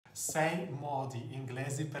6 modi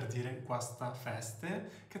inglesi per dire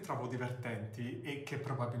Guastafeste che trovo divertenti e che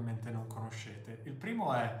probabilmente non conoscete. Il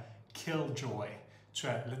primo è killjoy,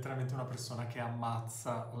 cioè letteralmente una persona che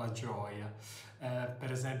ammazza la gioia.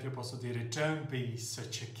 Per esempio posso dire don't be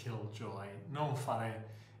such a killjoy, non fare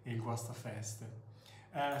il Guastafeste.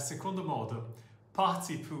 Secondo modo,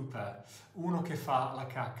 party pooper, uno che fa la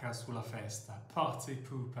cacca sulla festa, party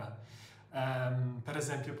pooper. Per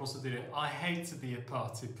esempio posso dire I hate to be a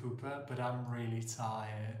party pooper, but I'm really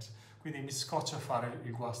tired. Quindi mi scoccia fare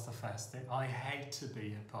il Guastafeste. I hate to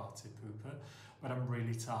be a party pooper, but I'm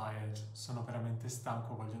really tired. Sono veramente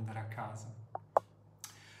stanco, voglio andare a casa.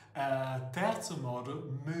 Terzo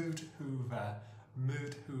modo, mood hoover.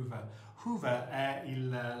 Mood hoover. Hoover è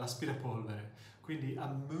l'aspirapolvere, quindi a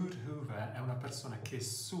mood hoover è una persona che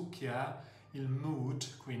succhia il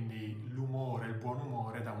mood, quindi l'umore, il buon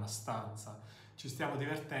umore da una stanza. Ci stiamo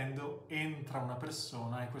divertendo, entra una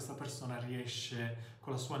persona e questa persona riesce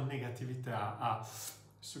con la sua negatività a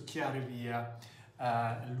succhiare via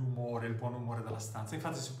l'umore, il buon umore dalla stanza.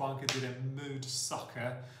 Infatti si può anche dire mood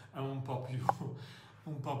sucker, è un po'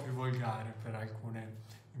 più volgare per alcune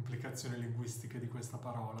implicazioni linguistiche di questa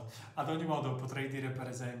parola. Ad ogni modo potrei dire per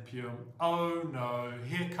esempio oh no,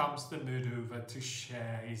 here comes the mood hoover to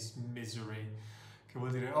share his misery, che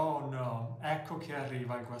vuol dire oh no, ecco che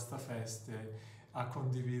arriva il Guastafeste a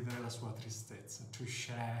condividere la sua tristezza, to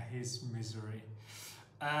share his misery.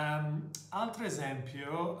 Altro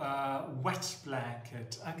esempio, wet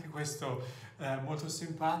blanket, anche questo molto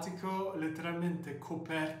simpatico, letteralmente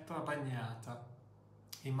coperta bagnata.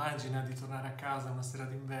 Immagina di tornare a casa una sera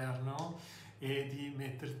d'inverno e di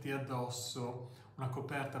metterti addosso una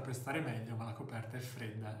coperta per stare meglio, ma la coperta è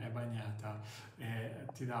fredda, è bagnata e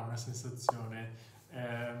ti dà una sensazione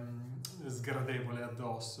sgradevole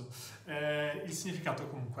addosso. Il significato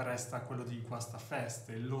comunque resta quello di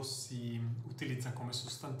Guastafeste, lo si utilizza come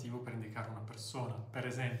sostantivo per indicare una persona. Per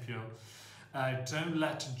esempio, don't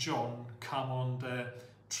let John come on the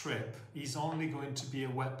trip, he's only going to be a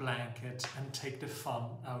wet blanket and take the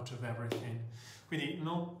fun out of everything. Quindi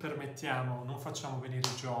non facciamo venire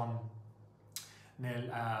John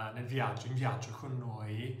in viaggio con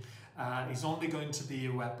noi. He's only going to be a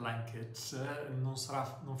wet blanket, non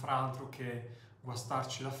farà altro che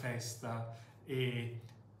guastarci la festa e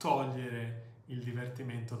togliere il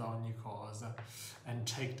divertimento da ogni cosa. And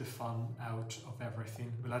take the fun out of everything.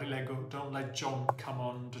 Ve la rileggo. Don't let John come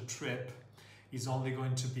on the trip. He's only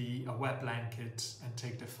going to be a wet blanket and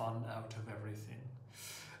take the fun out of everything.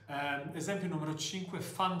 Esempio numero 5,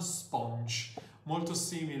 fun sponge, molto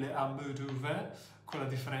simile a mood hoover, con la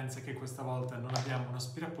differenza che questa volta non abbiamo un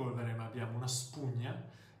aspirapolvere ma abbiamo una spugna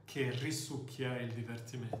che risucchia il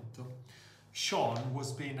divertimento. Sean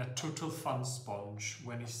was being a total fun sponge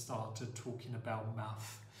when he started talking about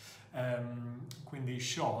math. Quindi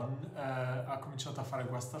Sean ha cominciato a fare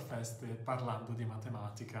Guastafeste parlando di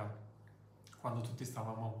matematica, quando tutti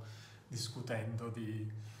stavamo discutendo di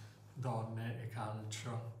donne e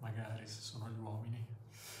calcio, magari se sono gli uomini.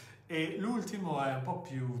 E l'ultimo è un po'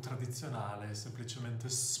 più tradizionale, semplicemente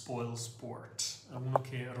spoil sport, è uno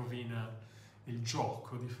che rovina il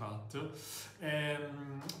gioco di fatto.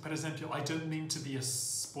 Per esempio, I don't mean to be a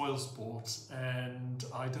spoil sport and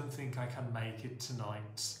I don't think I can make it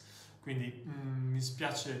tonight. Quindi mi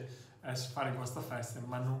spiace fare questa festa,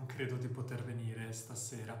 ma non credo di poter venire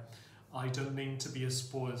stasera. I don't mean to be a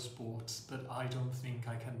spoil sport, but I don't think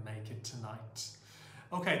I can make it tonight.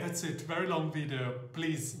 Okay, that's it. Very long video.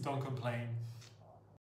 Please don't complain.